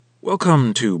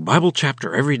Welcome to Bible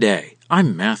Chapter Every Day.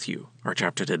 I'm Matthew. Our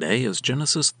chapter today is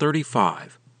Genesis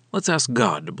 35. Let's ask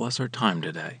God to bless our time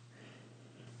today.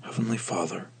 Heavenly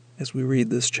Father, as we read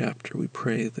this chapter, we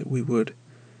pray that we would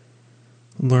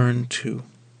learn to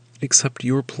accept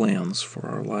your plans for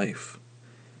our life,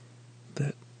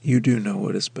 that you do know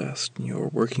what is best, and you are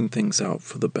working things out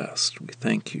for the best. We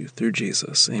thank you through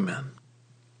Jesus. Amen.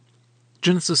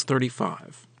 Genesis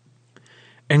 35.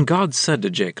 And God said to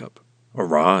Jacob,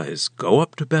 "Arise, go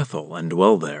up to Bethel and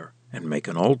dwell there, and make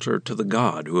an altar to the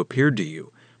God who appeared to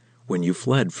you when you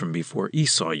fled from before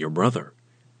Esau your brother."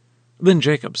 Then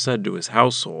Jacob said to his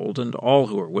household and all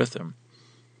who were with him,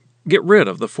 "Get rid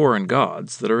of the foreign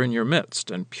gods that are in your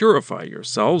midst, and purify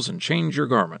yourselves and change your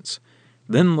garments.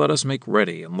 Then let us make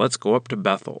ready, and let's go up to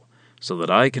Bethel, so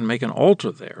that I can make an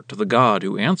altar there to the God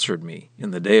who answered me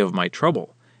in the day of my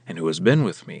trouble, and who has been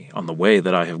with me on the way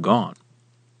that I have gone."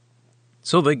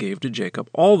 So they gave to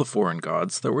Jacob all the foreign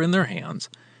gods that were in their hands,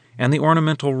 and the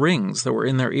ornamental rings that were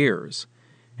in their ears.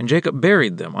 And Jacob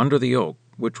buried them under the oak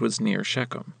which was near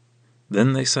Shechem.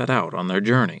 Then they set out on their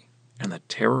journey, and the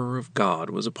terror of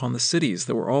God was upon the cities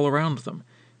that were all around them,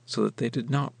 so that they did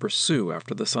not pursue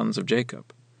after the sons of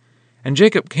Jacob. And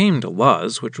Jacob came to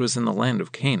Luz, which was in the land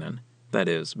of Canaan, that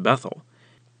is, Bethel,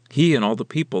 he and all the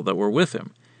people that were with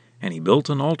him, and he built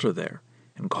an altar there,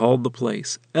 and called the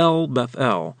place El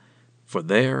Bethel, for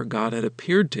there God had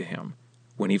appeared to him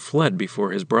when he fled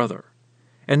before his brother.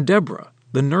 And Deborah,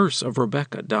 the nurse of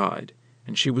Rebekah, died,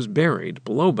 and she was buried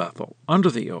below Bethel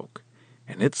under the oak,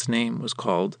 and its name was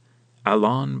called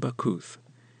Allon Bacuth.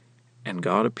 And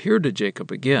God appeared to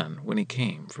Jacob again when he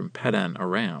came from Paddan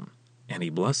Aram, and he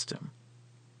blessed him.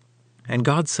 And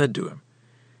God said to him,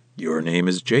 "Your name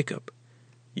is Jacob.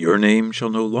 Your name shall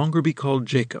no longer be called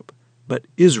Jacob, but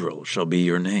Israel shall be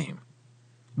your name."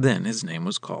 Then his name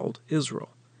was called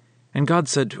Israel. And God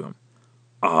said to him,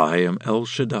 "I am El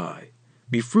Shaddai.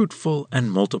 Be fruitful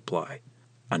and multiply.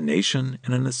 A nation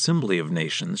and an assembly of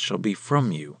nations shall be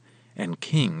from you, and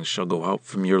kings shall go out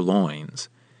from your loins.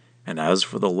 And as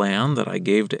for the land that I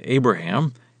gave to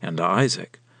Abraham and to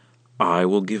Isaac, I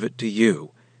will give it to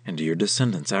you, and to your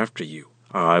descendants after you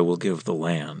I will give the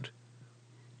land."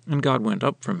 And God went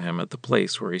up from him at the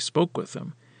place where he spoke with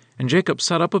him. And Jacob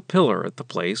set up a pillar at the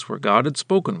place where God had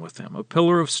spoken with him, a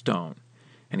pillar of stone.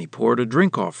 And he poured a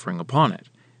drink offering upon it,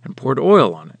 and poured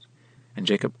oil on it. And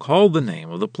Jacob called the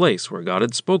name of the place where God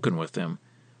had spoken with him,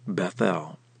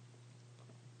 Bethel.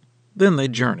 Then they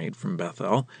journeyed from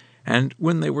Bethel, and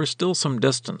when they were still some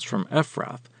distance from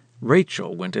Ephrath,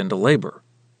 Rachel went into labor,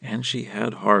 and she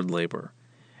had hard labor.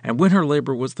 And when her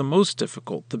labor was the most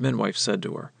difficult, the midwife said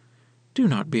to her, "Do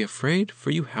not be afraid,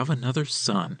 for you have another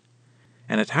son."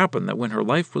 And it happened that when her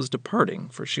life was departing,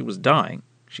 for she was dying,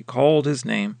 she called his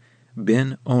name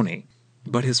Ben-Oni,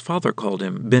 but his father called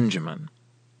him Benjamin.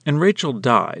 And Rachel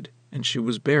died, and she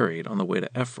was buried on the way to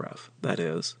Ephrath, that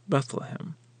is,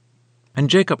 Bethlehem. And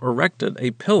Jacob erected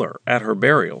a pillar at her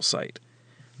burial site.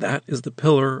 That is the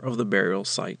pillar of the burial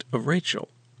site of Rachel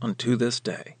unto this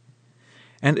day.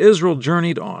 And Israel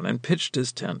journeyed on and pitched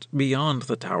his tent beyond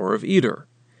the Tower of Eder.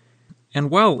 And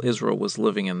while Israel was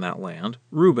living in that land,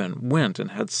 Reuben went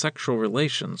and had sexual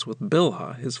relations with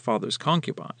Bilhah, his father's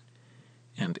concubine.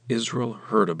 And Israel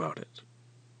heard about it.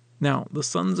 Now the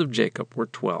sons of Jacob were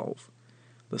 12.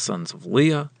 The sons of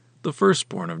Leah, the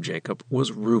firstborn of Jacob,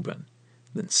 was Reuben,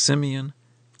 then Simeon,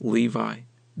 Levi,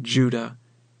 Judah,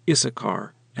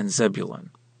 Issachar, and Zebulun.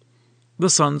 The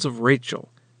sons of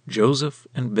Rachel, Joseph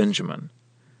and Benjamin.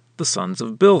 The sons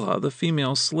of Bilhah, the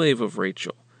female slave of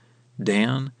Rachel,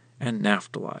 Dan and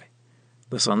Naphtali.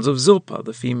 The sons of Zilpah,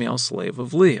 the female slave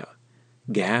of Leah,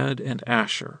 Gad and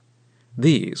Asher.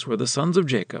 These were the sons of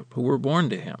Jacob who were born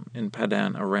to him in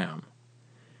Paddan Aram.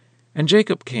 And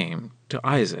Jacob came to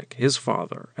Isaac his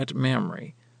father at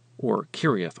Mamre, or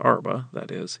Kiriath Arba, that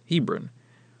is, Hebron,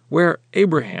 where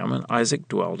Abraham and Isaac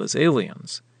dwelled as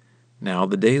aliens. Now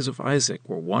the days of Isaac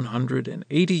were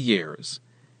 180 years,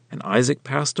 and Isaac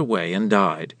passed away and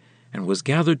died, and was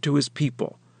gathered to his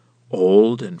people,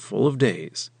 old and full of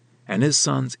days, and his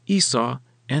sons Esau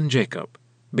and Jacob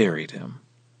buried him.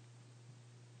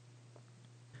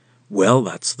 Well,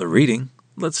 that's the reading.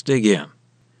 Let's dig in.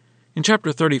 In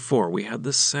chapter 34, we had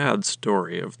the sad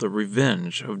story of the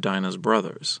revenge of Dinah's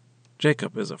brothers.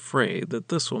 Jacob is afraid that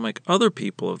this will make other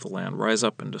people of the land rise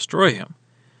up and destroy him.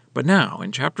 But now,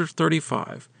 in chapter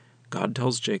 35, God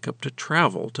tells Jacob to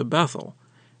travel to Bethel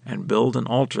and build an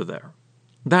altar there.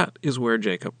 That is where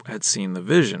Jacob had seen the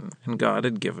vision, and God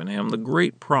had given him the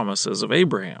great promises of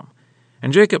Abraham.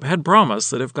 And Jacob had promised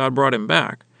that if God brought him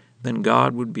back, then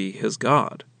God would be his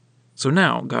God. So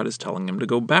now God is telling him to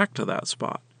go back to that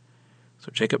spot.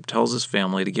 So Jacob tells his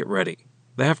family to get ready.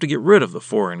 They have to get rid of the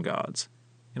foreign gods.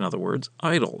 In other words,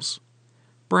 idols.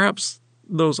 Perhaps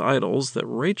those idols that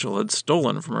Rachel had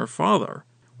stolen from her father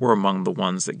were among the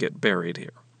ones that get buried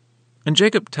here. And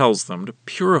Jacob tells them to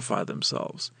purify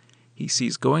themselves. He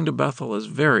sees going to Bethel as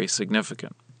very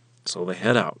significant. So they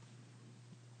head out.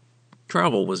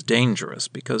 Travel was dangerous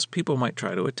because people might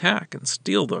try to attack and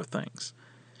steal their things.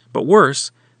 But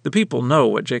worse, the people know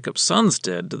what Jacob's sons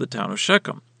did to the town of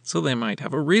Shechem, so they might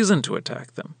have a reason to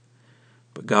attack them.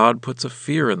 But God puts a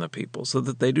fear in the people so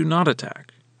that they do not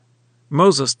attack.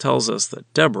 Moses tells us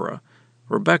that Deborah,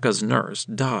 Rebekah's nurse,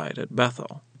 died at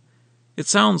Bethel. It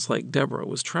sounds like Deborah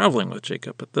was traveling with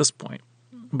Jacob at this point,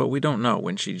 but we don't know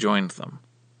when she joined them.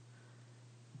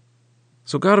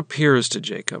 So God appears to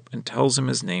Jacob and tells him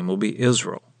his name will be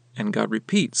Israel, and God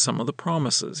repeats some of the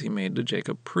promises he made to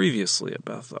Jacob previously at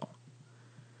Bethel.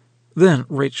 Then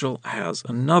Rachel has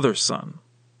another son,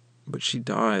 but she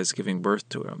dies giving birth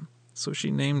to him, so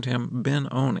she named him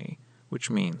Ben-Oni, which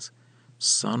means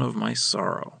son of my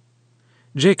sorrow.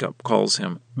 Jacob calls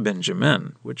him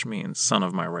Benjamin, which means son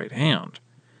of my right hand.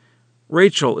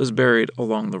 Rachel is buried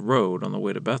along the road on the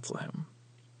way to Bethlehem.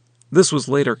 This was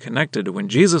later connected to when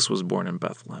Jesus was born in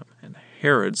Bethlehem, and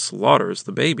Herod slaughters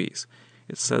the babies.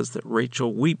 It says that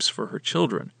Rachel weeps for her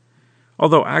children,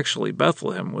 although actually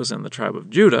Bethlehem was in the tribe of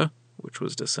Judah, which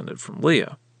was descended from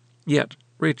Leah. Yet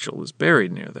Rachel is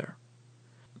buried near there.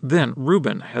 Then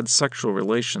Reuben had sexual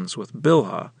relations with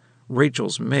Bilhah,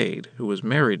 Rachel's maid, who was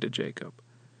married to Jacob.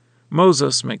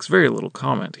 Moses makes very little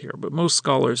comment here, but most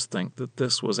scholars think that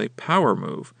this was a power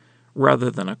move rather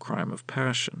than a crime of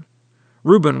passion.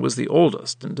 Reuben was the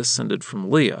oldest and descended from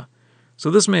Leah,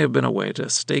 so this may have been a way to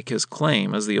stake his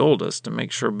claim as the oldest to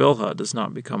make sure Bilhah does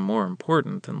not become more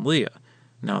important than Leah,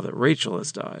 now that Rachel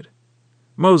has died.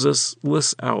 Moses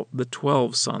lists out the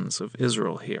 12 sons of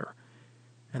Israel here,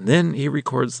 and then he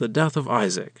records the death of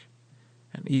Isaac,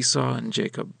 and Esau and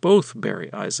Jacob both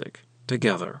bury Isaac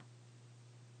together.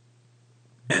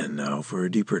 And now for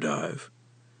a deeper dive.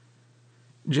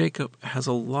 Jacob has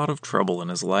a lot of trouble in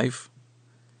his life,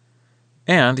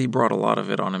 and he brought a lot of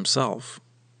it on himself.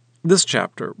 This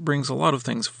chapter brings a lot of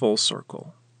things full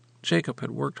circle. Jacob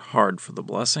had worked hard for the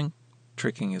blessing,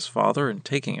 tricking his father and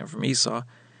taking it from Esau,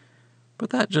 but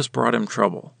that just brought him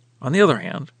trouble. On the other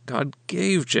hand, God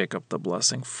gave Jacob the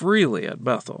blessing freely at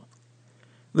Bethel.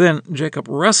 Then Jacob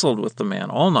wrestled with the man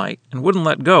all night and wouldn't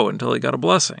let go until he got a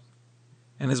blessing.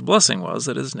 And his blessing was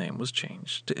that his name was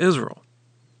changed to Israel.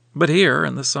 But here,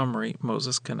 in the summary,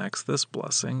 Moses connects this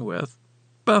blessing with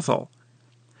Bethel.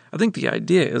 I think the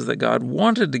idea is that God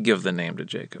wanted to give the name to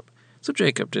Jacob, so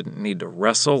Jacob didn't need to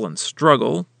wrestle and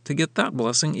struggle to get that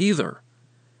blessing either.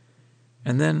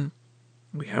 And then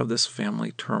we have this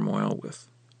family turmoil with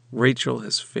Rachel,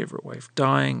 his favorite wife,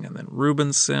 dying, and then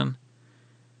Reuben's sin.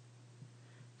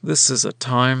 This is a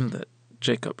time that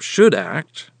Jacob should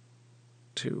act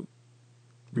to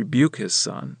rebuke his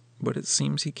son, but it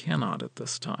seems he cannot at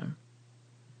this time.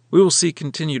 We will see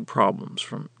continued problems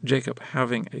from Jacob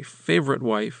having a favorite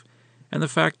wife and the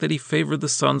fact that he favored the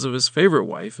sons of his favorite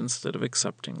wife instead of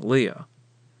accepting Leah.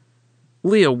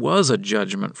 Leah was a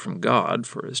judgment from God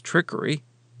for his trickery,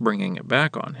 bringing it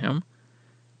back on him,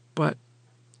 but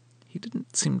he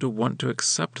didn't seem to want to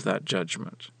accept that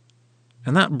judgment,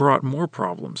 and that brought more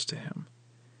problems to him,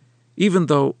 even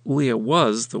though Leah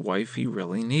was the wife he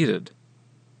really needed.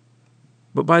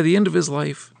 But by the end of his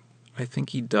life, I think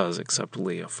he does accept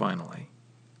Leah finally.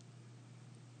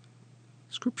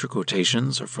 Scripture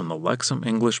quotations are from the Lexham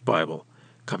English Bible,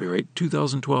 copyright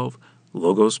 2012,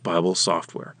 Logos Bible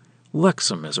Software.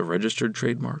 Lexham is a registered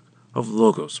trademark of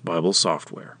Logos Bible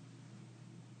Software.